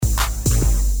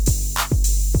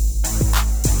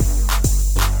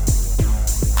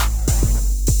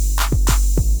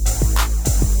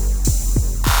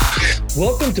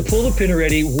Welcome to Pull the Pin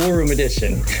Already War Room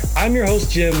Edition. I'm your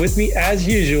host, Jim. With me, as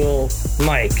usual,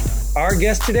 Mike. Our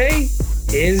guest today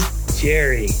is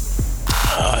Jerry.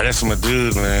 That's my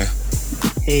dude, man.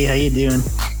 Hey, how you doing?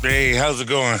 Hey, how's it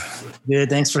going? Good,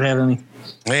 thanks for having me.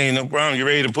 Hey, no problem. You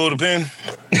ready to pull the pin?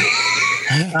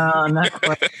 Not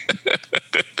quite.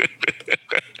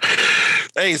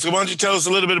 Hey, so why don't you tell us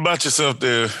a little bit about yourself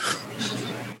there?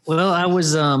 Well, I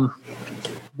was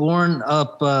born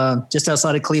up just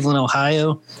outside of Cleveland,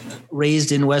 Ohio,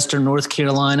 raised in Western North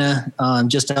Carolina,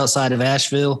 just outside of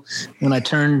Asheville. When I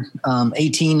turned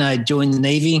 18, I joined the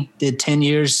Navy, did 10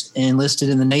 years, enlisted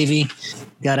in the Navy,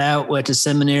 got out, went to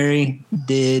seminary,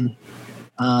 did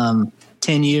 10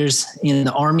 years in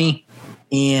the Army.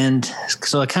 And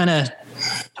so I kind of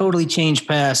totally changed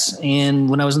paths.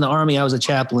 And when I was in the Army, I was a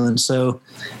chaplain. So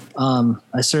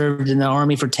I served in the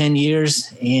Army for 10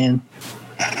 years, and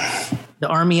the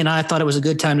Army and I thought it was a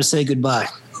good time to say goodbye.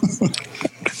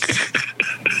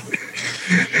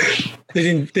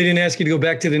 They didn't ask you to go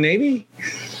back to the Navy?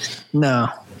 No.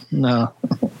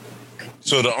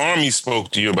 So the Army spoke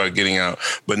to you about getting out,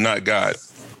 but not God.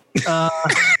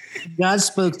 God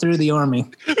spoke through the Army.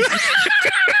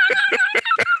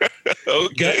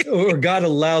 Okay. God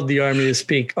allowed the Army to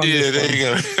speak. Yeah, there you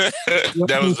go.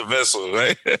 That was the vessel,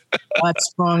 right? God's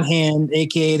strong hand,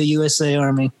 a.k.a. the USA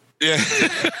Army. Yeah.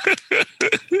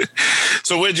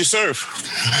 So where'd you serve?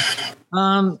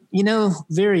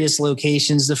 Various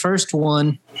locations. The first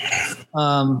one,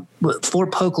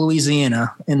 Fort Polk,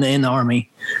 Louisiana, in the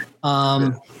Army.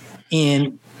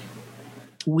 And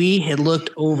we had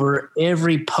looked over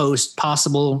every post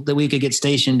possible that we could get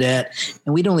stationed at,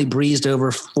 and we'd only breezed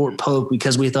over Fort Polk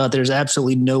because we thought there's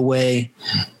absolutely no way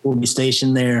we'll be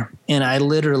stationed there. And I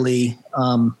literally,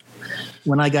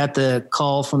 when I got the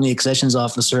call from the accessions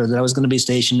officer that I was going to be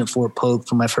stationed at Fort Polk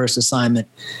for my first assignment,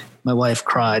 my wife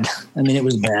cried. I mean, it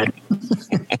was bad.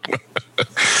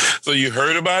 So you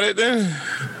heard about it then?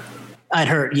 I'd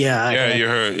heard, yeah. You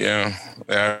heard, yeah.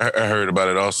 I heard about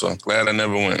it also. Glad I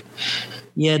never went.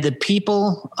 Yeah, the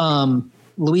people,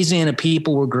 Louisiana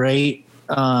people were great.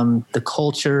 The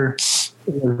culture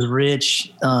was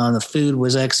rich. The food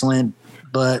was excellent.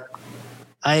 But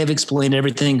I have explained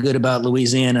everything good about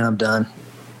Louisiana. I'm done.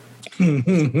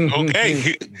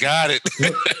 Okay, got it.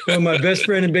 Well, my best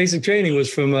friend in basic training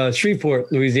was from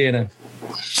Shreveport, Louisiana.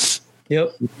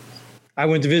 Yep. I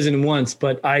went to visit him once,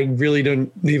 but I really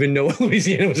don't even know what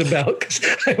Louisiana was about because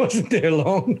I wasn't there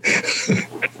long.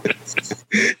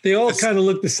 They all kind of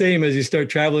look the same as you start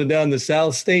traveling down the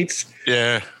South states.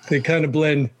 Yeah. They kind of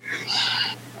blend.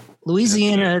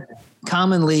 Louisiana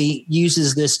commonly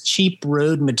uses this cheap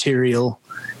road material.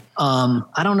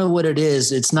 I don't know what it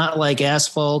is. It's not like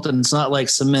asphalt and it's not like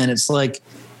cement. It's like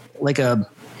a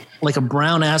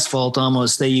brown asphalt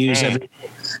almost they use. And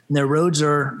their roads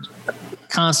are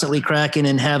constantly cracking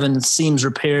and having seams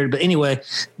repaired. But anyway,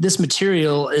 this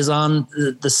material is on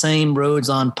the same roads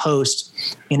on post,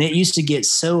 and it used to get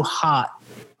so hot,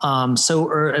 and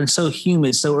so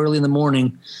humid so early in the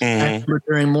morning.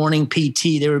 During morning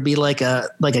PT, there would be like a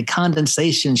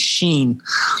condensation sheen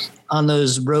on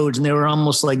those roads, and they were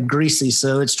almost like greasy.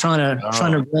 So it's trying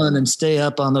to run and stay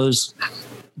up on those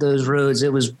roads.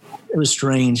 It was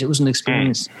strange. It was an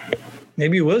experience.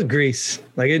 Maybe it was grease.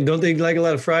 Don't they like a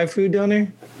lot of fried food down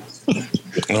there?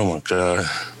 Oh my God.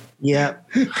 Yeah.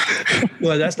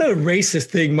 Well, that's not a racist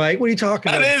thing, Mike. What are you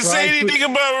talking about? I didn't say anything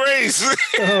about race.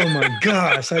 Oh my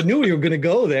gosh. I knew we were going to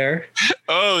go there.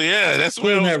 Oh yeah. That's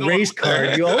where on that race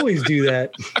card. You always do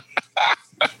that.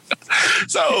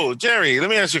 So, Jerry, let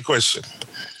me ask you a question.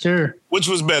 Sure. Which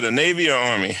was better, Navy or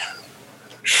Army?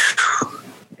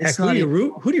 Heck, who do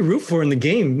you root for in the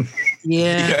game?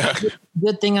 Yeah.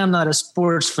 Good thing I'm not a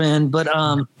sports fan, but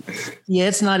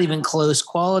it's not even close.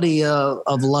 Quality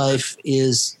of life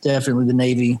is definitely the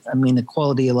Navy. I mean, the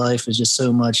quality of life is just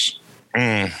so much.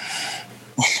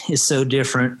 It's so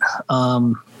different.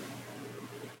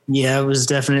 It was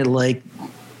definitely like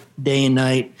day and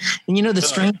night. And the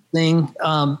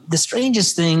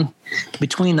strangest thing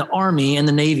between the Army and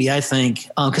the Navy, I think,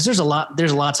 because there's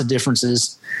lots of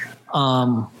differences.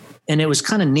 And it was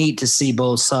kind of neat to see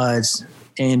both sides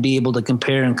and be able to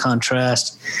compare and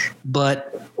contrast.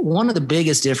 But one of the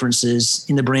biggest differences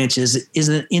in the branches is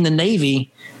that in the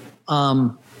Navy,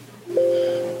 the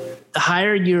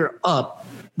higher you're up,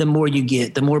 the more you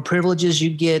get, the more privileges you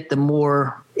get, the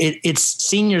more it's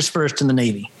seniors first in the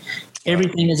Navy.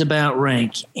 Everything is about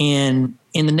rank. And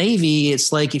in the Navy,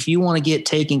 it's like, if you want to get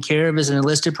taken care of as an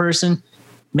enlisted person,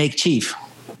 make chief.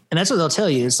 And that's what they'll tell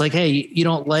you. It's like, hey, you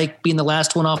don't like being the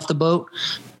last one off the boat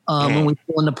when we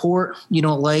pull into port. You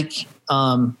don't like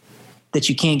that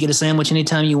you can't get a sandwich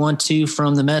anytime you want to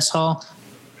from the mess hall,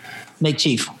 make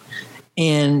chief.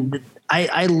 And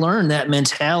I learned that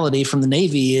mentality from the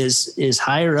Navy is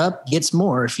higher up gets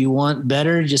more. If you want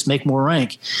better, just make more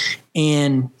rank.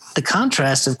 And the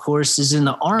contrast, of course, is in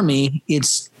the Army,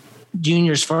 it's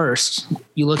juniors first.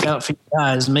 You look out for your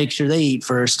guys, make sure they eat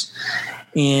first,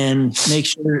 and make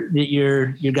sure that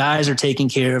your guys are taken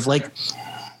care of. Like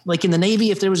in the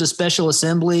Navy, if there was a special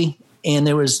assembly and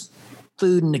there was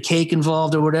food and a cake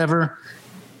involved or whatever,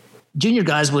 junior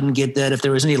guys wouldn't get that. If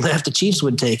there was any left, the chiefs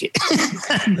would take it.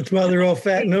 That's why they're all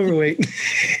fat and overweight.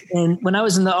 And when I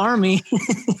was in the Army,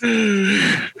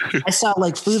 I saw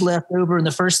like food left over, and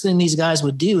the first thing these guys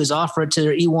would do is offer it to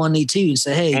their E1, E2 and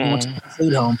say, "Hey, you want some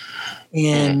food home?"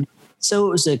 And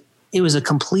so it was a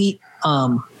complete.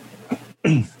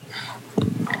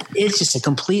 It's just a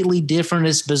completely different,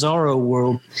 it's bizarro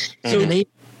world. So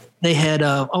they had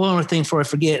one more thing before I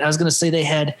forget. I was going to say they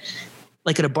had,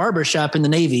 like at a barber shop in the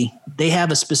Navy, they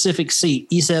have a specific seat,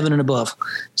 E7 and above.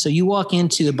 So you walk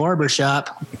into the barber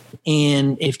shop,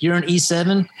 and if you're an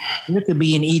E7, there could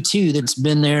be an E2 that's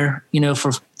been there,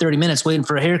 for 30 minutes waiting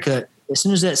for a haircut. As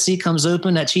soon as that seat comes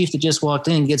open, that chief that just walked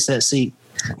in gets that seat.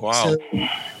 Wow. So,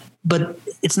 but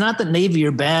it's not that Navy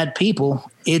are bad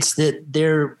people. It's that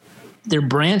their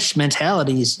branch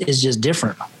mentalities is just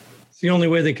different. The only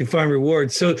way they can find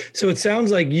rewards. So it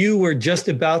sounds like you were just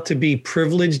about to be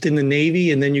privileged in the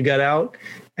Navy, and then you got out,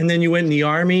 and then you went in the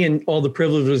Army, and all the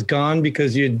privilege was gone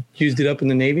because you had used it up in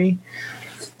the Navy.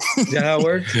 Is that how it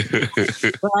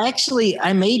works? Well, actually,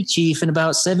 I made chief in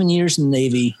about 7 years in the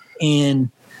Navy, and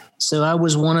so I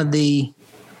was one of the,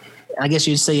 I guess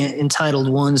you'd say, entitled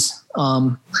ones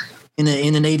in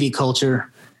the Navy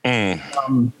culture. The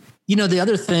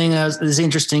other thing is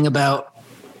interesting about,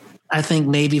 I think,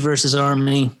 Navy versus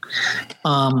Army.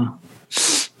 In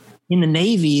the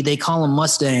Navy, they call them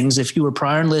Mustangs if you were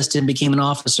prior enlisted and became an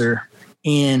officer.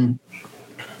 And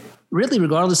really,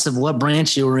 regardless of what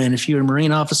branch you were in, if you were a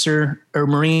Marine officer or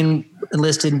Marine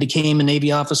enlisted and became a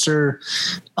Navy officer,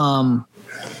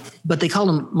 but they call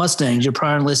them Mustangs, you're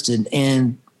prior enlisted.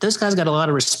 And those guys got a lot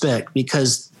of respect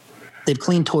because they've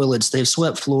cleaned toilets, they've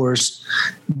swept floors,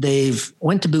 they've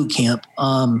went to boot camp.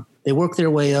 They worked their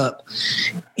way up,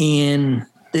 and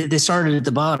they started at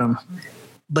the bottom.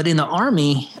 But in the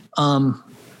Army,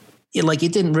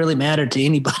 it didn't really matter to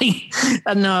anybody.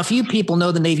 Now, a few people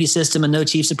know the Navy system and know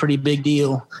chief's a pretty big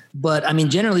deal. But,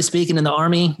 generally speaking, in the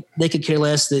Army, they could care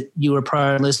less that you were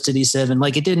prior enlisted E7.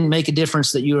 Like, it didn't make a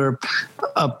difference that you were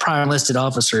a prior enlisted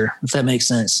officer, if that makes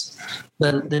sense.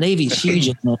 But the Navy's huge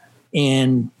in it,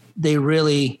 and they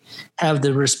really have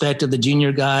the respect of the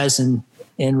junior guys and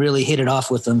really hit it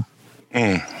off with them.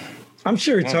 I'm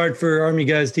sure it's hard for Army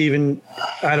guys to even,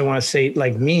 I don't want to say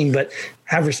like mean, but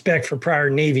have respect for prior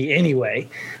Navy anyway.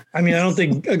 I don't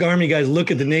think Army guys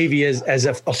look at the Navy as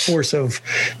a force of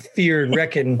fear and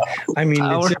reckon.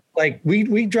 It's just like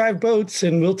we drive boats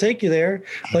and we'll take you there.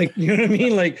 Like, you know what I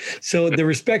mean? Like, so the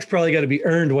respect's probably got to be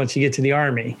earned once you get to the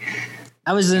Army.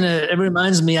 I was in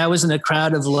a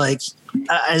crowd of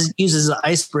as used as an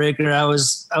icebreaker. I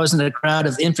was in a crowd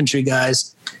of infantry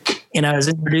guys, and I was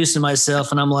introducing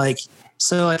myself, and I'm like,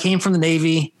 so I came from the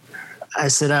Navy. I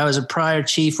said I was a prior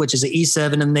chief, which is an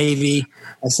E7 in the Navy.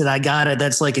 I said, I got it.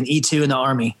 That's like an E2 in the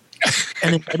Army.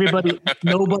 And then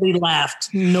nobody laughed.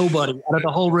 Nobody out of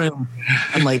the whole room.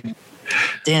 I'm like,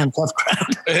 damn, tough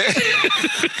crowd.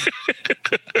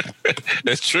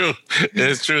 That's true.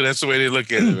 That's true. That's the way they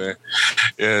look at it, man.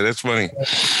 Yeah, that's funny.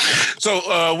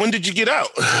 So when did you get out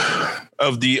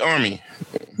of the Army?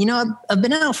 I've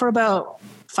been out for about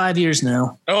 5 years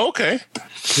now. Oh, okay.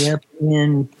 Yep.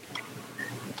 And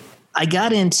I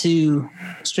got into,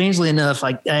 strangely enough,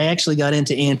 I actually got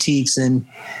into antiques and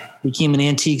became an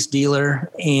antiques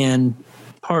dealer and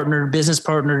business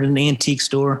partnered in an antique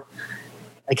store.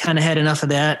 I kind of had enough of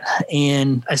that,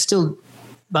 and I still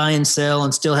buy and sell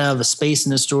and still have a space in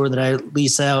the store that I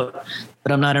lease out,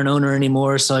 but I'm not an owner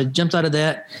anymore. So I jumped out of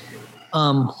that,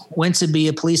 went to be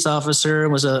a police officer,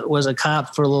 was a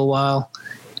cop for a little while.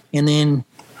 And then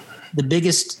the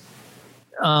biggest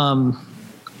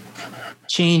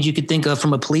change you could think of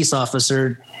from a police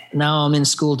officer, now I'm in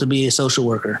school to be a social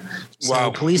worker. So wow.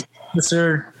 Police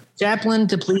officer, chaplain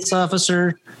to police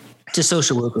officer to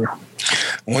social worker.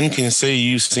 One can say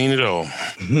you've seen it all.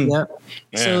 Yep.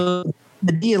 Yeah. So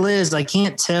the deal is, I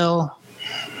can't tell,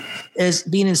 as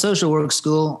being in social work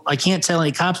school, I can't tell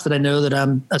any cops that I know that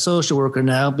I'm a social worker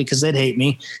now because they'd hate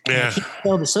me. Yeah. I can't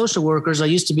tell the social workers I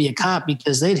used to be a cop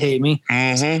because they'd hate me.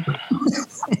 Mm-hmm.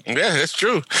 Yeah, that's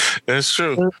true. That's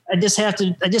true. So I just had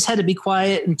to be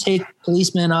quiet and take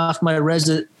policemen off my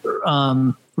resume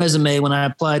resume when I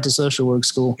applied to social work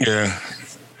school. Yeah.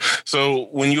 So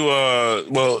when you are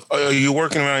you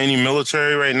working around any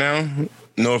military right now?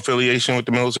 No affiliation with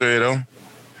the military at all?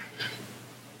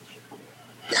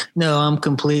 No, I'm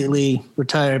completely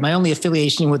retired. My only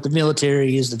affiliation with the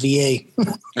military is the VA.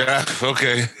 Yeah,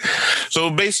 okay. So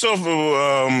based off of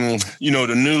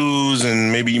the news,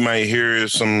 and maybe you might hear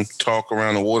some talk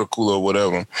around the water cooler or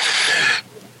whatever,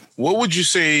 what would you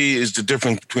say is the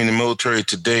difference between the military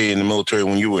today and the military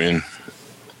when you were in?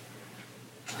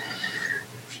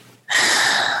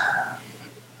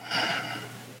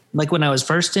 Like when I was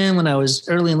first in, when I was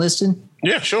early enlisted?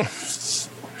 Yeah, sure.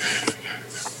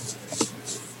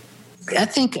 I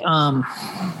think,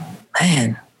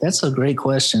 man, that's a great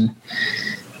question.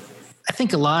 I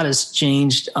think a lot has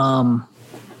changed. Part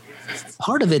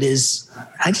of it is,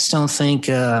 I just don't think,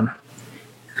 I'll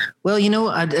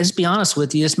just be honest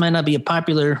with you. This might not be a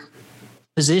popular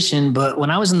position, but when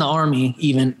I was in the Army,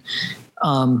 even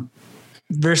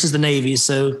versus the Navy,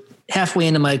 so halfway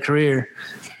into my career,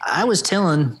 I was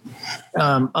telling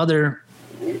other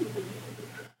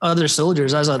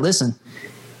soldiers, I was like, listen,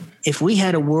 if we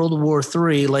had a World War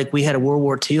III like we had a World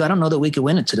War II, I don't know that we could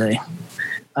win it today.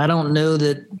 I don't know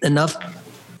that enough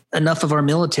of our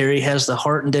military has the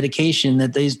heart and dedication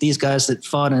that these guys that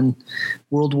fought in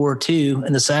World War II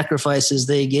and the sacrifices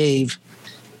they gave,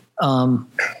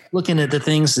 looking at the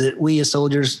things that we as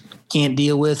soldiers can't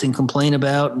deal with and complain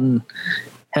about and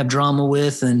have drama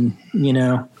with, and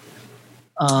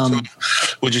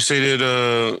would you say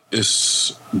that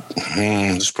it's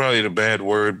probably the bad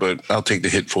word, but I'll take the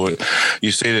hit for it.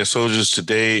 You say that soldiers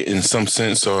today, in some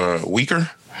sense, are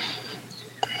weaker?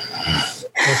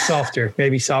 Or softer,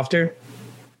 maybe softer.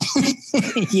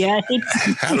 Yeah.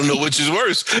 I don't know which is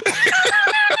worse.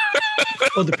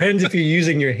 Well, it depends if you're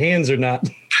using your hands or not.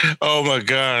 Oh my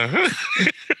God.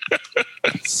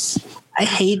 I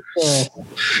hate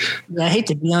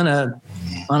to be on a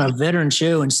veteran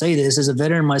show and say this as a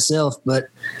veteran myself, but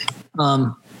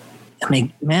I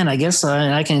guess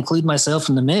I can include myself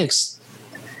in the mix.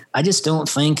 I just don't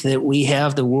think that we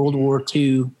have the World War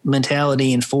II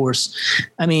mentality and force.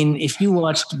 I mean, if you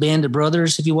watched Band of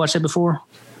Brothers, have you watched that before?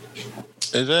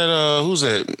 Is that who's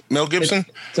that? Mel Gibson?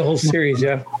 It's a whole series,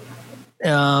 yeah.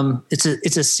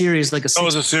 It's a series like a. Oh,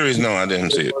 it's a series. No, I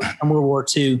didn't see it. On World War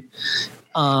II.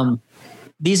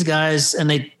 These guys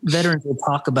and veterans will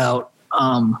talk about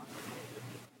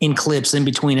in clips in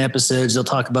between episodes. They'll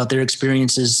talk about their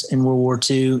experiences in World War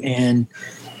II, and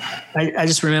I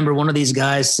just remember one of these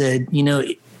guys said,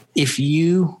 if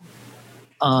you,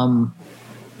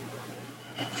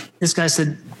 this guy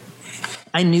said,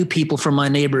 I knew people from my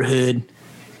neighborhood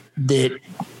that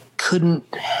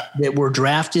were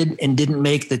drafted and didn't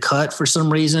make the cut for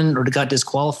some reason or got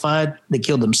disqualified. They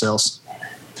killed themselves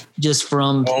just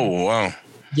from the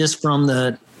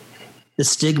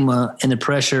stigma and the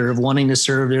pressure of wanting to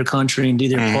serve their country and do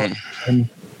their part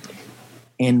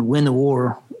and win the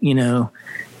war,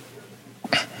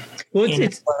 Well,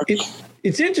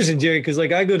 it's interesting, Jerry, because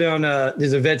like I go down,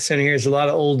 there's a vet center here. There's a lot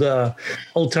of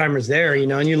old timers there,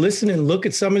 and you listen and look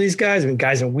at some of these guys. I mean,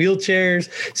 guys in wheelchairs,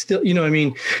 still,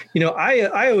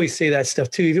 I always say that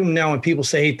stuff too. Even now, when people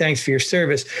say, "Hey, thanks for your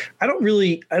service," I don't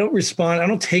respond. I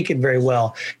don't take it very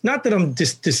well. Not that I'm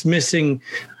just dismissing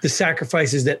the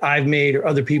sacrifices that I've made or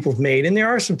other people have made, and there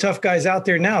are some tough guys out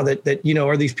there now that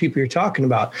are these people you're talking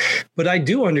about. But I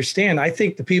do understand. I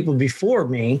think the people before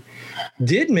me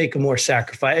did make a more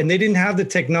sacrifice, and they didn't have the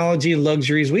technology and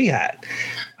luxuries we had.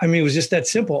 I mean, it was just that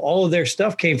simple. All of their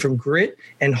stuff came from grit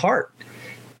and heart,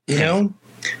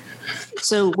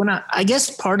 So when I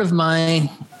guess part of why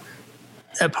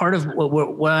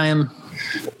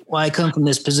I come from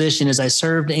this position is I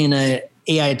served in a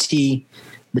AIT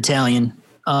battalion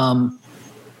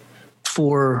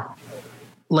for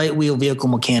light wheel vehicle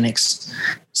mechanics.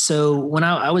 So when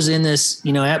I was in this,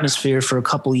 atmosphere for a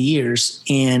couple of years,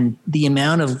 and the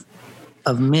amount of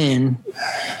men,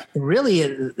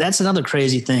 really, that's another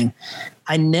crazy thing.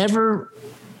 I never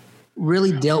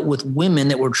really dealt with women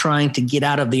that were trying to get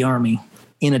out of the Army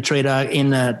in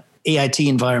a AIT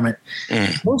environment.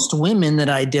 Most women that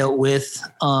I dealt with,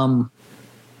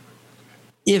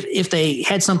 if they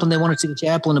had something they wanted to see the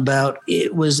chaplain about,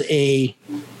 it was hey,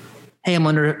 I'm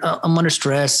under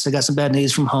stress. I got some bad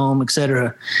news from home,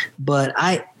 etc. But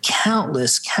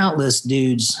countless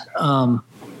dudes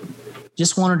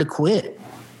just wanted to quit.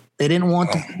 They didn't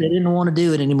want to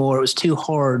do it anymore. It was too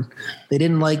hard. They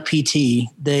didn't like PT.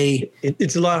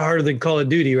 It's a lot harder than Call of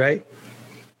Duty, right?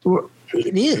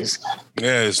 It is.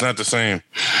 Yeah, it's not the same.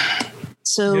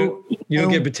 So you don't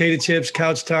get potato chips,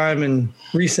 couch time, and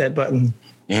reset button.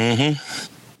 Mm-hmm.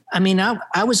 I mean,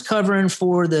 I was covering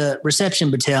for the reception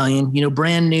battalion,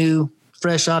 brand new,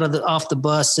 fresh off the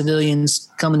bus, civilians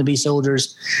coming to be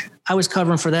soldiers. I was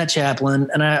covering for that chaplain,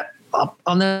 and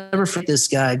I'll never forget this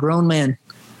guy, grown man.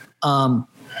 I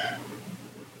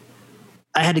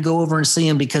had to go over and see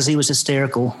him because he was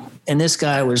hysterical. And this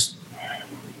guy was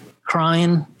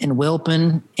crying and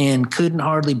whelping and couldn't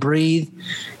hardly breathe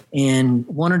and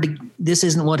this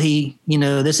isn't what he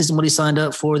signed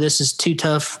up for. This is too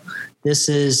tough. This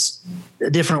is a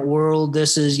different world.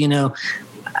 This is, and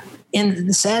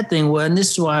the sad thing was, and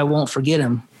this is why I won't forget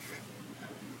him,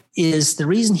 is the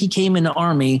reason he came in the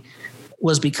Army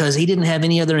was because he didn't have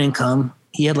any other income.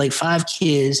 He had like 5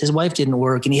 kids. His wife didn't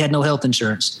work and he had no health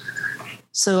insurance.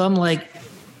 So I'm like,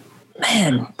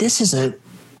 man, this is a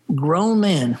grown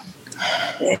man.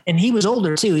 And he was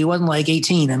older too. He wasn't like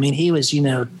 18. I mean, he was,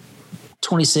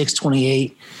 26,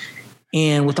 28.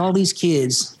 And with all these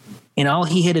kids, and all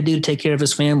he had to do to take care of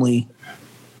his family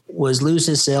was lose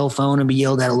his cell phone and be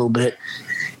yelled at a little bit.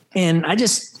 And I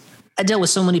dealt with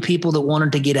so many people that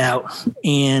wanted to get out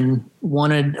and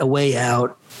wanted a way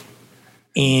out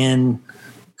and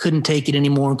couldn't take it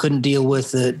anymore and couldn't deal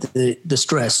with the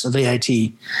stress of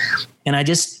AIT. And I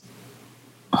just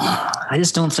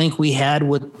don't think we had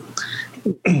what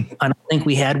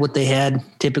they had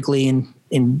typically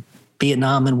in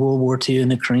Vietnam and World War II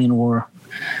and the Korean War.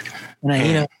 And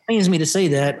it pains me to say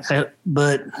that,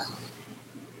 but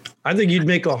I think you'd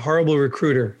make a horrible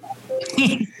recruiter.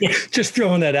 Yeah. Just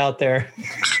throwing that out there.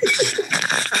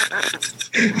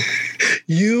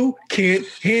 You can't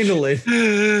handle it.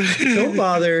 Don't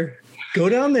bother. Go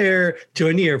down there,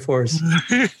 join the Air Force.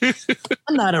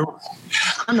 I'm not a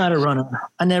runner.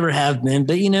 I never have been,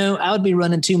 but I would be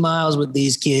running 2 miles with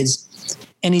these kids,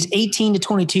 and he's 18 to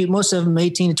 22. Most of them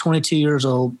 18 to 22 years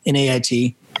old in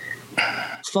AIT,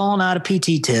 falling out of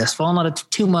PT test, falling out of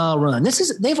 2 mile run.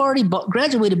 They've already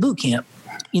graduated boot camp.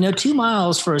 2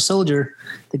 miles for a soldier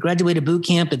that graduated boot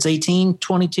camp, it's 18,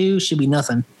 22, should be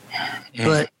nothing. Yeah.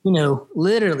 But,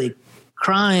 literally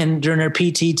crying during their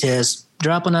PT test,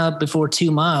 dropping out before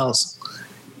 2 miles.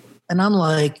 And I'm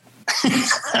like,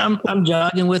 I'm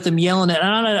jogging with them, yelling at,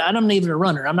 I'm not even a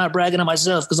runner. I'm not bragging on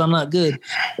myself because I'm not good.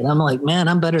 But I'm like, man,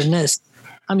 I'm better than this.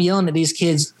 I'm yelling at these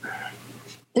kids.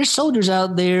 There's soldiers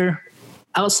out there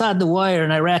outside the wire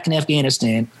in Iraq and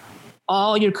Afghanistan.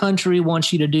 All your country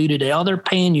wants you to do today, all they're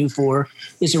paying you for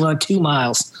is to run 2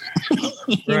 miles.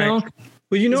 you know?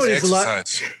 Well,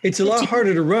 it's a lot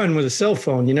harder to run with a cell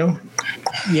phone,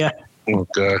 Yeah. Oh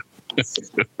God.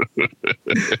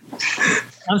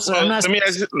 I'm sorry. Let me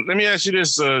ask you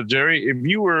this, Jerry. If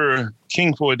you were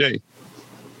king for a day,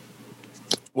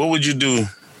 what would you do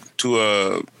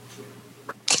to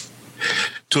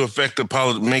affect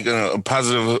make a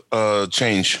positive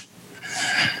change?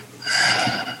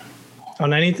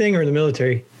 On anything or the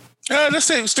military?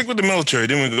 Let's stick with the military.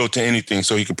 Then we can go to anything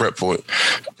so he can prep for it.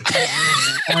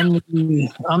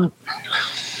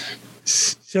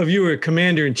 So if you were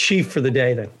commander in chief for the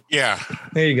day, then yeah,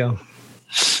 there you go.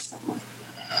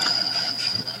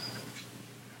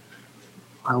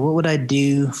 What would I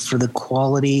do for the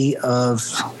quality of?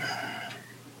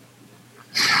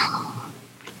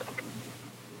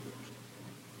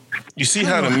 You see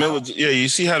how the military? You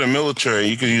see how the military.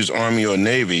 You could use Army or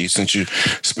Navy since you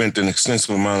spent an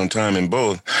extensive amount of time in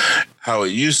both. How it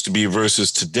used to be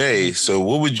versus today. So,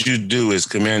 what would you do as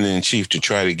commander in chief to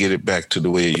try to get it back to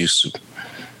the way it used to?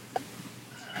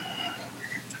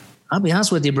 I'll be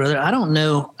honest with you, brother. I don't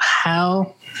know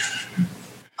how.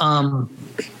 I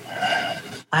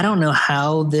don't know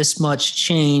how this much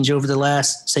change over the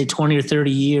last, say, 20 or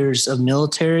 30 years of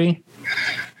military.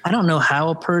 I don't know how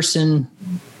a person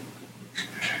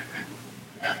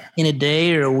in a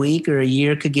day or a week or a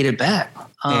year could get it back.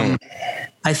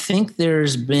 I think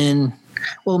there's been,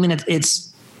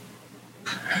 it's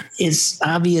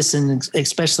obvious, and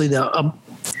especially the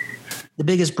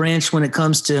biggest branch when it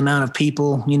comes to amount of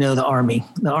people, the Army.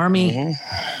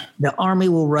 The Army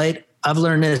will write, I've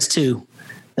learned this too,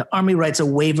 the Army writes a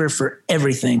waiver for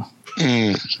everything.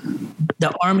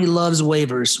 The Army loves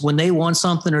waivers. When they want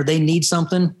something or they need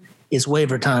something, it's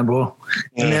waiver time, bro.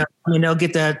 And they'll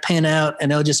get that pen out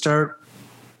and they'll just start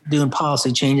doing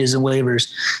policy changes and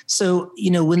waivers. So,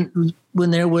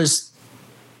 when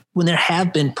there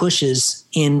have been pushes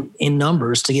in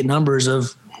numbers to get numbers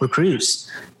of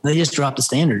recruits, they just drop the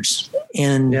standards.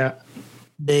 And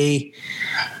they,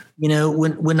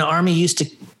 when the Army used to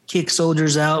kick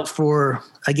soldiers out for,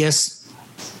 I guess,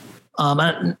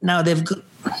 now they've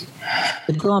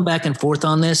gone back and forth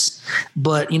on this,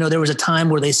 but there was a time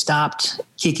where they stopped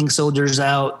kicking soldiers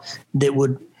out that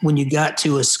would, when you got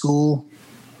to a school,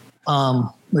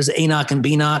 was it ANOC and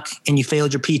BNOC, and you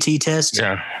failed your PT test.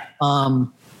 Yeah.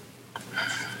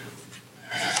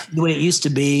 The way it used to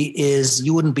be is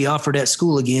you wouldn't be offered at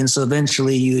school again. So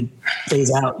eventually you'd phase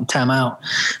out and time out.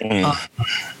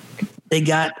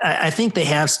 I think they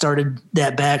have started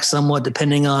that back somewhat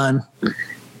depending on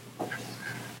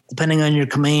your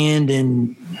command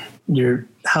and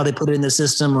how they put it in the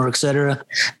system or et cetera.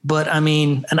 But I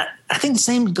mean, and I think the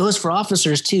same goes for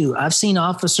officers too. I've seen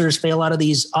officers fail out of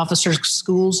these officer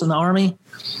schools in the Army,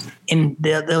 and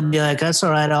they'll be like, that's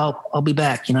all right. I'll be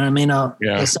back. You know what I mean? I'll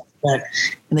back.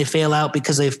 And they fail out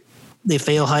because they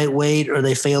fail height, weight, or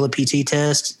they fail the PT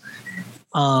test.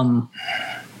 And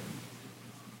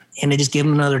they just give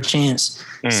them another chance.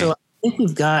 So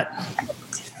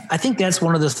I think that's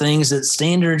one of the things that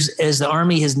standards, as the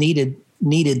Army has needed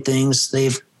things,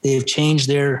 they've changed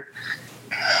their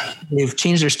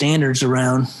standards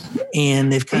around,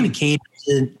 and they've kind of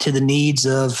catered to the needs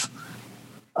of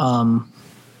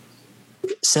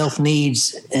self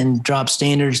needs and drop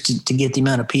standards to get the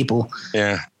amount of people.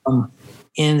 Yeah.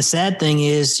 And the sad thing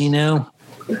is,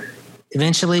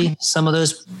 eventually some of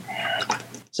those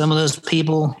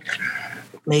people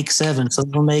make 7, some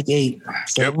of them make 8,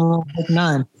 some of them make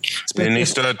 9. And they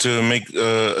start to make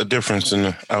a difference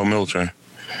in our military.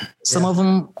 Some of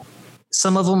them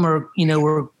are,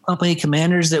 were company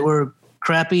commanders that were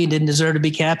crappy and didn't deserve to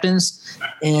be captains.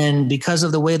 And because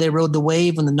of the way they rode the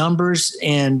wave and the numbers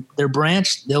and their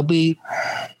branch, they'll be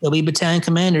battalion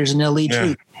commanders and they'll lead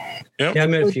troops. Yep. Yeah, I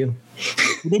met a few.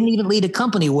 They didn't even lead a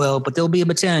company well, but they'll be a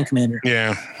battalion commander.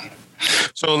 Yeah.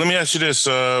 So let me ask you this.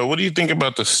 What do you think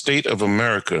about the state of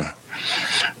America?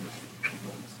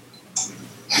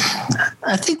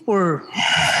 I think we're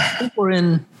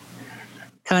in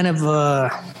kind of, I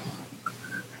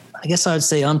guess I would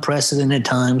say unprecedented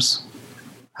times.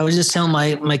 I was just telling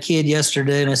my kid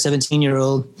yesterday, my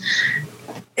 17-year-old,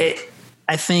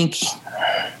 I think,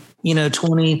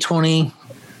 2020,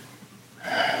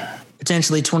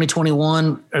 potentially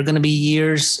 2021 are going to be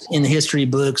years in the history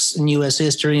books in U.S.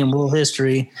 history and world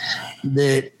history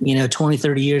that, 20,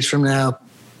 30 years from now,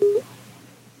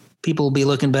 people will be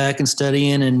looking back and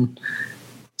studying and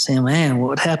saying, man,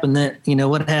 what happened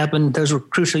what happened? Those were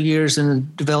crucial years in the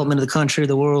development of the country,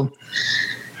 the world.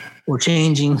 We're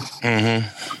changing.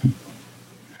 Mm-hmm.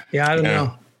 Yeah, I don't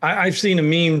know. I've seen a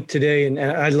meme today, and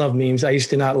I love memes. I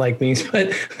used to not like memes,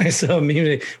 but I saw a meme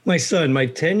today. My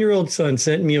 10-year-old son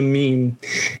sent me a meme.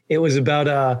 It was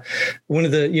about one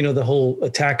of the, the whole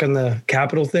attack on the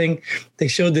Capitol thing. They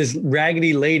showed this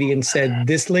raggedy lady and said,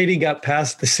 this lady got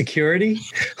past the security,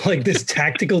 like this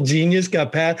tactical genius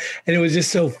got past. And it was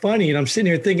just so funny. And I'm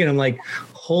sitting here thinking, I'm like,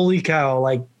 holy cow,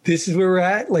 like this is where we're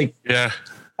at. Like, yeah,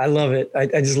 I love it. I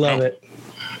just love it.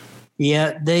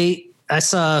 Yeah, I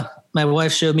saw, my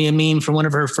wife showed me a meme from one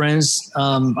of her friends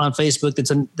on Facebook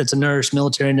that's a nurse,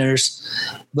 military nurse,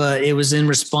 but it was in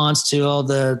response to all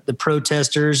the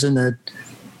protesters and the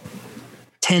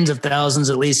tens of thousands,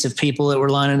 at least, of people that were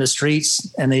lining the streets,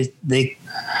 and they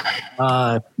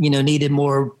needed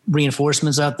more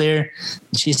reinforcements out there.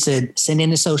 She said, "Send in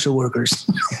the social workers."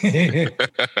 I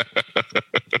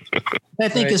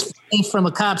think it's funny from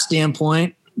a cop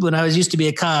standpoint. When I used to be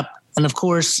a cop, and of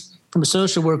course, from a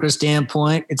social worker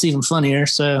standpoint, it's even funnier.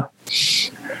 So,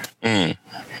 well,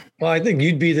 I think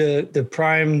you'd be the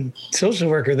prime social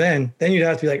worker then. Then you'd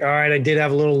have to be like, all right, I did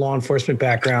have a little law enforcement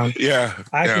background. Yeah,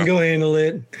 I can go handle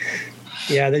it.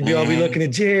 Yeah, they'd be all be looking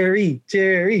at Jerry.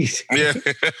 Yeah.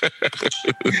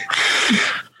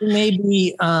 You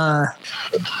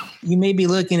may be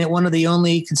looking at one of the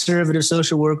only conservative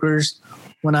social workers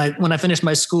when I finish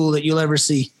my school that you'll ever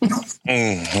see.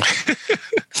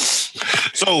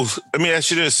 So let me ask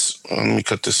you this. Let me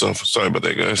cut this off. Sorry about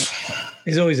that, guys.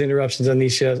 There's always interruptions on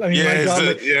these shows. I mean, my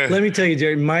dog, let me tell you,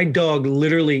 Jerry, my dog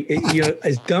literally,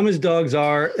 as dumb as dogs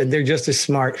are, they're just as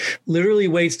smart. Literally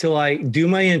waits till I do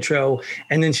my intro,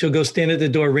 and then she'll go stand at the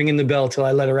door ringing the bell till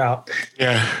I let her out.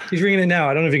 Yeah. She's ringing it now.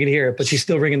 I don't know if you can hear it, but she's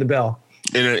still ringing the bell.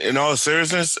 In all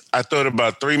seriousness, I thought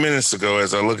about 3 minutes ago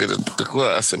as I look at the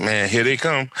clock, I said, man, here they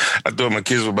come. I thought my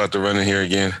kids were about to run in here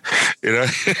again. We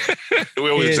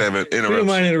always have interruptions. We don't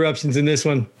mind interruptions in this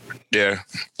one. Yeah.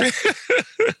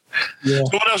 So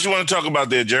what else you want to talk about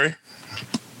there, Jerry?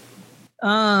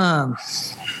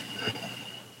 Let's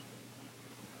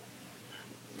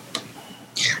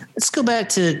go back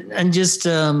to, and just,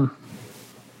 I'm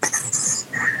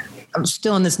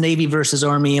still in this Navy versus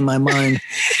Army in my mind.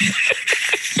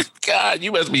 God,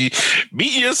 you must be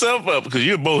beating yourself up because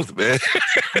you're both, man.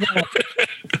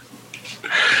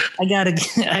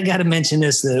 I gotta mention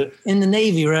this though. In the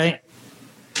Navy, right?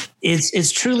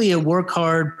 It's truly a work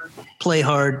hard, play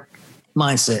hard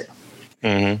mindset.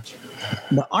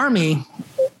 Mm-hmm. The Army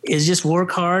is just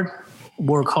work hard,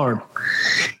 work hard.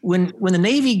 When the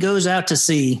Navy goes out to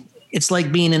sea, it's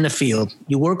like being in the field.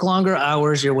 You work longer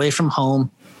hours, you're away from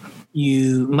home.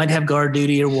 You might have guard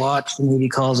duty or watch, the Navy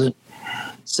calls it.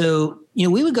 So, we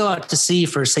would go out to sea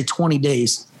for, say, 20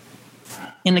 days.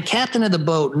 And the captain of the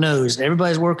boat knows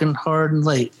everybody's working hard and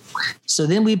late. So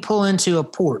then we pull into a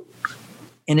port.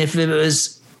 And if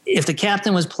the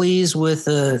captain was pleased with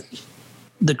the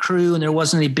crew and there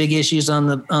wasn't any big issues on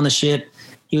the ship,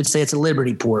 he would say it's a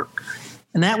Liberty port.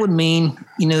 And that would mean,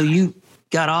 you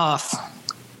got off.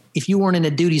 If you weren't in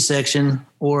a duty section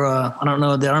or I don't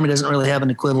know, the Army doesn't really have an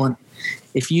equivalent.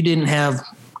 If you didn't have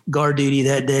guard duty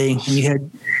that day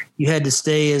and you had to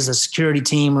stay as a security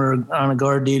team or on a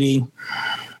guard duty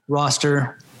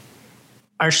roster,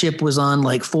 our ship was on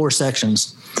like 4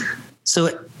 sections.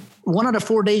 So 1 out of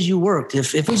 4 days you worked.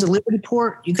 If it was a Liberty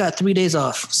port, you got 3 days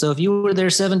off. So if you were there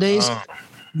 7 days,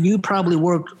 you probably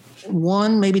worked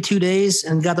 1, maybe 2 days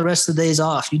and got the rest of the days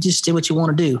off. You just did what you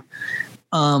want to do.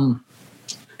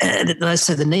 And I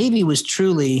said, the Navy was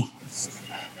truly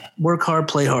work hard,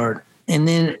 play hard. And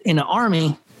then in the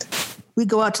Army, we'd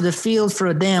go out to the field for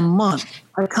a damn month.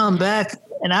 I'd come back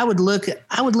and I would look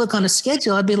on the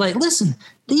schedule. I'd be like, listen,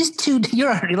 you're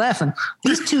already laughing.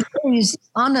 These 2 days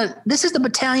this is the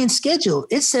battalion schedule.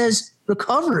 It says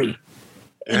recovery.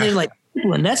 And they're like,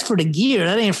 and that's for the gear.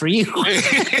 That ain't for you.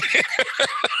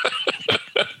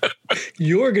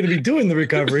 You're going to be doing the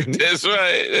recovery. That's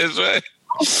right.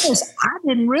 I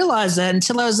didn't realize that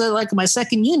until I was at like my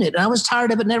second unit. I was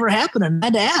tired of it never happening. I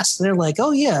had to ask. They're like,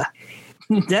 oh, yeah,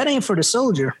 that ain't for the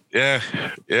soldier. Yeah.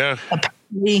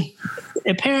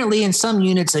 Apparently in some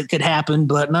units it could happen,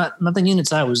 but not the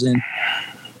units I was in.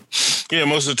 Yeah,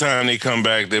 most of the time they come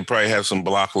back, they probably have some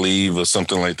block leave or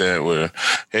something like that where,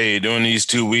 hey, during these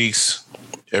 2 weeks,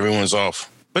 everyone's off.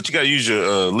 But you got to use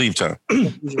your leave time.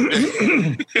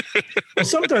 Well,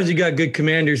 sometimes you got good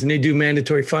commanders and they do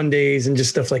mandatory fun days and just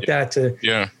stuff like that.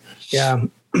 Yeah.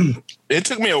 It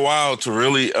took me a while to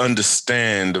really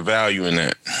understand the value in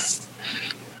that.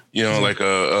 Like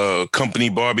a company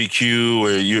barbecue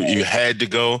where you had to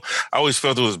go. I always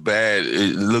felt it was bad.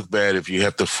 It looked bad if you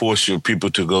have to force your people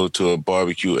to go to a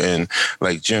barbecue and,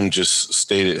 like Jim just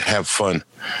stated, have fun.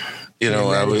 I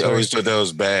always thought that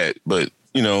was bad. But,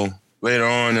 later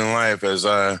on in life, as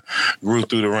I grew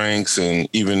through the ranks and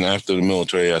even after the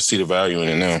military, I see the value in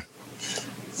it now.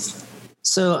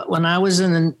 So when I was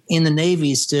in the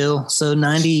Navy still, so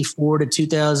 94 to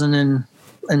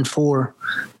 2004,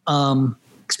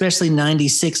 especially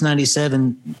 96,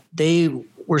 97, they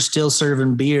were still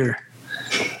serving beer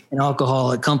and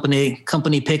alcohol at company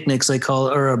picnics, they call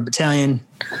it, or a battalion,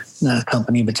 not a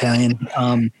company, battalion.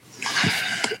 I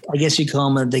guess they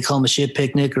call them a ship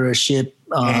picnic or a ship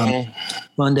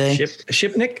fun day. A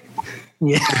shipnick?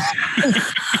 Yeah.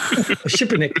 A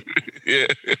shipnick. Yeah.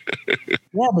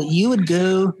 Yeah, but you would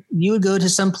go to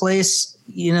some place,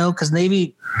 because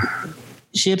Navy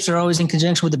ships are always in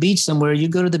conjunction with the beach somewhere. You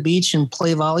go to the beach and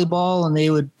play volleyball, and they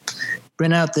would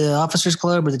rent out the officers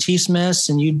club or the chief's mess,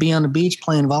 and you'd be on the beach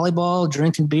playing volleyball,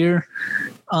 drinking beer.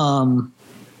 And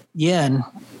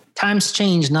times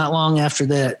changed not long after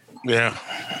that. Yeah.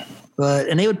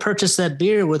 And they would purchase that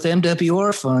beer with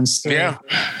MWR funds. So. Yeah.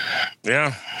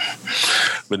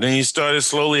 But then you started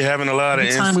slowly having a lot of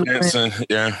incidents.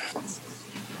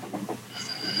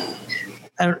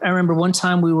 I remember one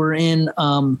time we were in,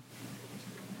 where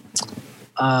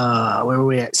were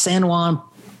we at? San Juan,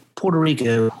 Puerto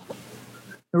Rico.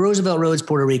 The Roosevelt Roads,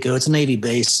 Puerto Rico. It's a Navy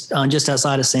base just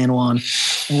outside of San Juan.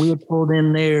 And we had pulled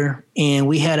in there, and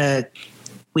we had a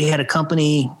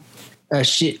company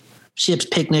ship's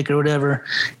picnic or whatever,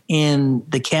 and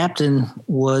the captain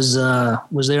was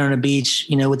there on the beach,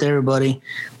 with everybody,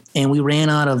 and we ran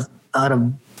out of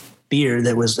beer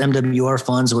that was MWR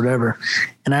funds or whatever.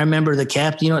 And I remember the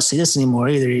captain, you don't see this anymore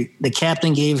either. The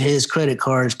captain gave his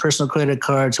personal credit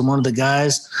card to one of the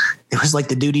guys. It was like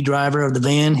the duty driver of the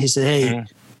van. He said, hey,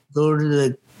 go to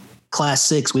the Class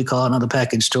 6, we call it, another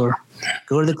package store.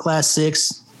 Go to the Class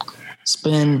 6,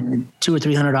 spend $200 or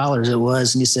 $300 it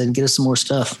was, and he said, get us some more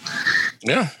stuff.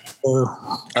 Yeah. So,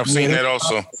 I've seen that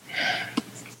also.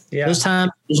 Yeah. Those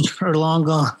times are long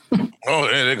gone. Oh,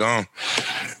 yeah, they're gone.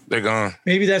 They're gone.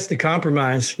 Maybe that's the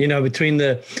compromise, between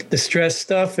the stress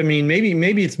stuff. I mean,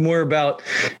 maybe it's more about,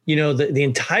 the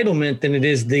entitlement than it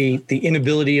is the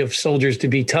inability of soldiers to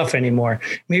be tough anymore.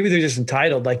 Maybe they're just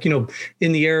entitled. Like, in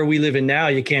the era we live in now,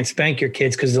 you can't spank your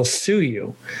kids because they'll sue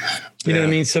you. You know what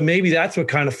I mean? So maybe that's what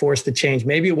kind of forced the change.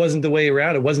 Maybe it wasn't the way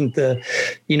around. It wasn't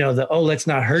let's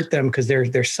not hurt them because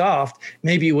they're soft.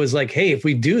 Maybe it was like, hey, if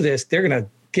we do this, they're going to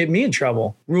get me in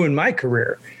trouble, ruin my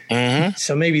career. Mm-hmm.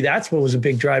 So maybe that's what was a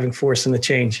big driving force in the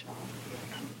change.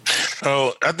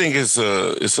 Oh, I think it's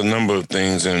a number of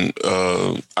things, and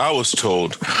I was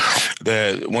told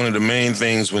that one of the main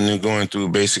things when you're going through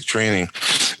basic training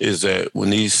is that when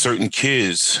these certain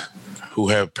kids who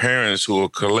have parents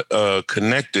who are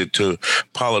connected to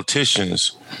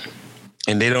politicians,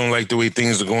 and they don't like the way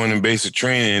things are going in basic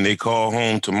training, and they call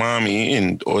home to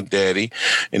mommy or daddy,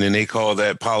 and then they call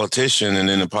that politician, and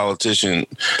then the politician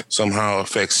somehow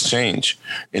affects change,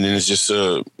 and then it's just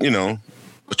a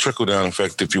trickle-down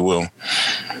effect, if you will.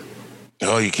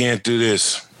 Oh, you can't do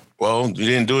this. Well, you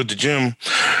didn't do it at the gym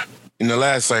in the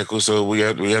last cycle, so we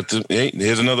have to. Hey,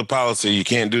 here's another policy. You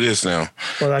can't do this now.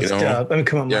 Well, that's I mean,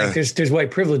 come on, Mike. There's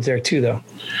white privilege there too, though.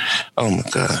 Oh my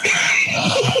God.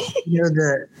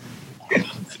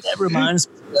 That reminds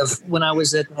me of when I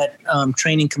was at that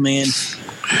training command.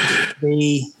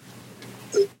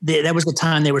 That was the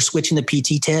time they were switching the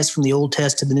PT test from the old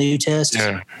test to the new test.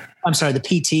 Yeah. I'm sorry, the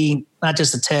PT, not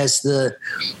just the test, the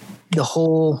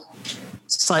whole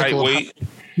cycle of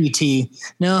PT.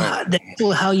 No,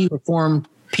 how you perform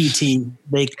PT.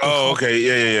 Okay.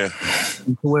 Yeah.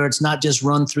 Where it's not just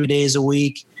run 3 days a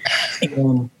week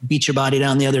and beat your body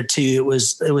down the other two.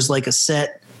 It was like a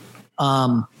set,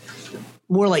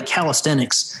 more like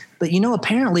calisthenics. But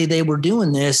apparently they were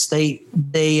doing this. I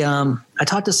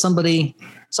talked to somebody.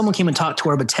 Someone came and talked to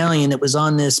our battalion that was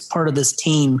on this part of this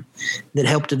team that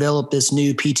helped develop this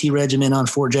new PT regimen on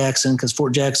Fort Jackson, because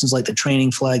Fort Jackson's like the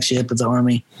training flagship of the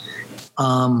Army.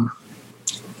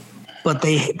 But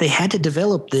they had to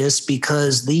develop this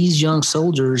because these young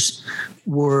soldiers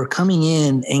were coming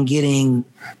in and getting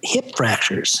hip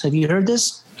fractures. Have you heard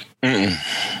this? Mm-mm.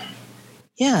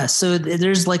 Yeah. So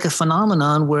there's like a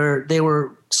phenomenon where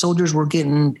soldiers were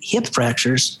getting hip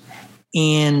fractures,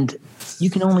 and you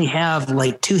can only have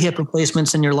like 2 hip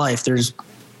replacements in your life. There's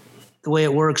the way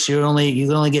it works. You can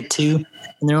only get 2,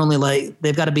 and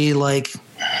they've got to be like,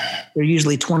 they're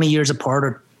usually 20 years apart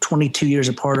or 22 years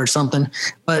apart or something.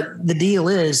 But the deal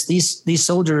is these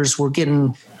soldiers were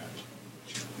getting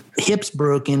hips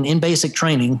broken in basic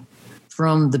training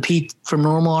from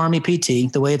normal Army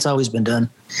PT, the way it's always been done.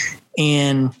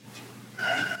 And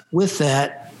with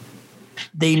that,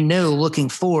 they know looking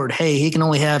forward, hey, he can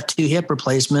only have 2 hip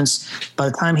replacements. By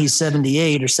the time he's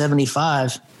 78 or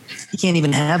 75, he can't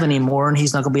even have any more, and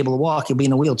he's not going to be able to walk. He'll be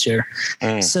in a wheelchair.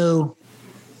 So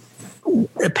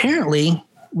apparently,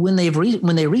 when they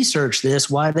researched this,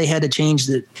 why they changed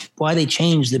the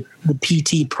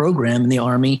PT program in the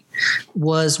Army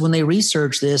was when they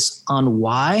researched this on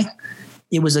why.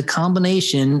 It was a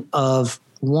combination of,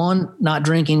 1, not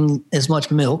drinking as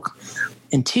much milk,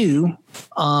 and 2,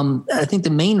 I think the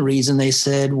main reason they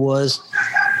said was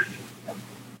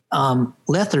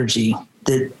lethargy,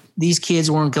 that these kids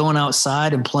weren't going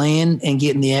outside and playing and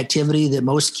getting the activity that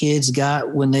most kids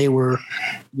got when they were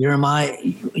during my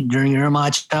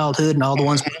childhood and all the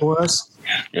ones before us.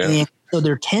 Yeah. And so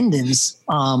their tendons,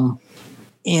 and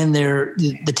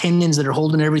the tendons that are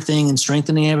holding everything and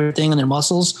strengthening everything in their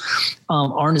muscles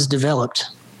aren't as developed.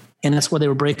 And that's why they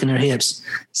were breaking their hips.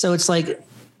 So it's like,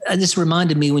 it just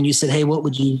reminded me when you said, hey, what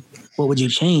would you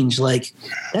change? Like,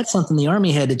 that's something the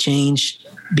Army had to change,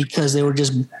 because they were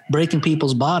just breaking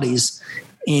people's bodies.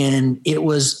 And it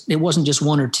wasn't just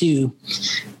 1 or 2.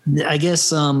 I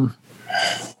guess,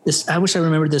 I wish I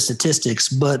remembered the statistics,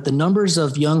 but the numbers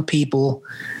of young people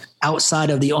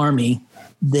outside of the Army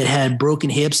that had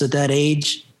broken hips at that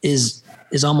age is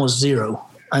almost 0.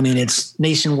 I mean, it's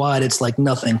nationwide. It's like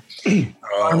nothing.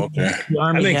 Oh, okay. The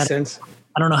Army that makes sense.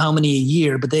 I don't know how many a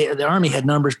year, but the Army had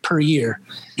numbers per year.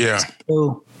 Yeah.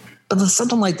 So, but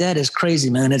something like that is crazy,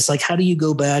 man. It's like, how do you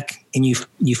go back and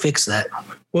you fix that?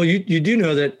 Well, you do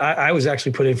know that I was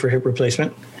actually put in for hip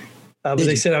replacement, but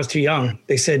they said I was too young.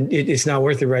 They said it's not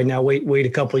worth it right now. Wait a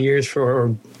couple of years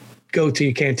or go till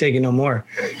you can't take it no more,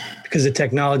 because the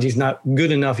technology is not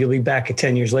good enough. You'll be back at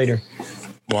 10 years later.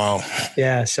 Wow.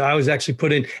 Yeah. So I was actually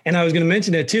put in, and I was going to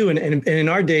mention that too. And in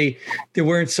our day, there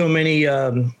weren't so many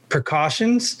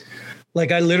precautions.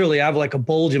 Like, I literally have like a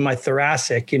bulge in my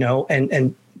thoracic,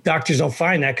 and doctors don't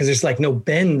find that because there's like no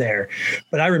bend there.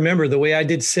 But I remember the way I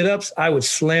did sit-ups, I would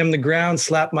slam the ground,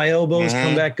 slap my elbows,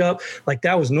 come back up. Like,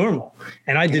 that was normal.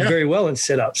 And I did very well in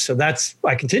sit-ups. So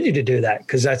I continue to do that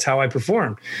because that's how I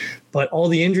performed. But all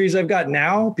the injuries I've got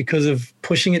now because of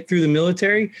pushing it through the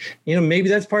military, maybe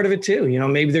that's part of it too.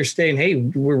 Maybe they're saying, hey,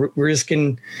 we're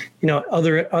risking, on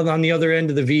the other end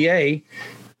of the VA,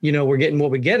 we're getting what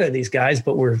we get out of these guys,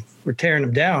 but we're tearing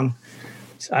them down.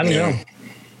 So I don't know.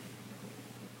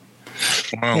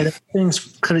 Wow. Yeah, that thing's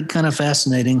kind of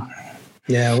fascinating.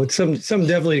 Yeah, with some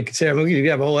definitely to consider. I mean, we could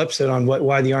have a whole episode on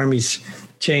why the Army's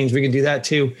changed. We can do that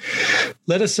too.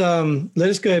 Let us go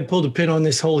ahead and pull the pin on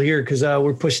this hole here because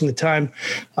we're pushing the time.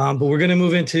 But we're going to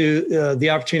move into the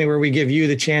opportunity where we give you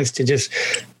the chance to just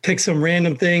pick some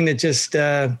random thing that just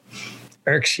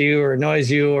irks you or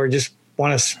annoys you or just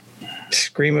want to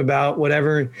scream about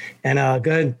whatever. And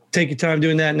go ahead and take your time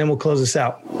doing that, and then we'll close this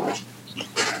out.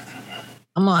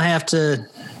 I'm gonna have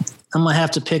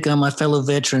to pick on my fellow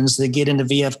veterans that get into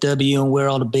VFW and wear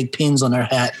all the big pins on their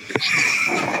hat.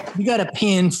 You got a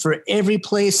pin for every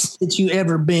place that you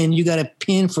ever been. You got a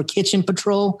pin for kitchen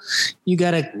patrol. You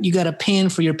got a pin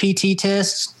for your PT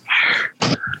test.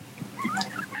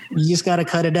 You just got to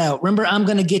cut it out. Remember, I'm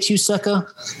Gonna Get You,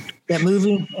 Sucker? That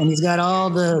movie, and he's got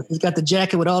the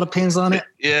jacket with all the pins on it.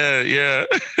 Yeah.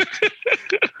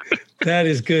 That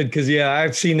is good because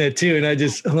I've seen that too, and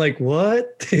I'm like,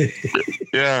 what?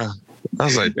 Yeah, I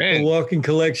was like, man, a walking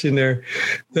collection there.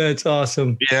 That's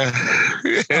awesome. Yeah.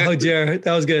 Oh, Jared,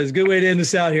 that was good. It's a good way to end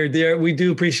this out here, dear. We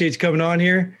do appreciate you coming on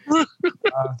here.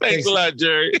 Thanks a lot,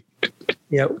 Jerry.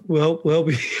 Yeah, well,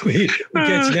 we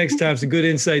catch you next time. Some good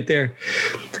insight there.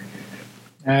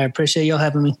 I appreciate y'all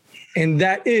having me. And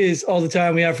that is all the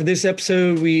time we have for this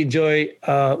episode. We enjoy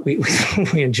we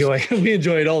enjoy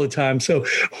it all the time. So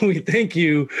we thank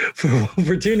you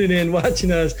for tuning in,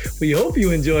 watching us. We hope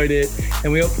you enjoyed it,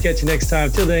 and we hope to catch you next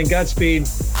time. Till then, Godspeed.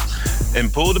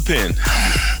 And pull the pin.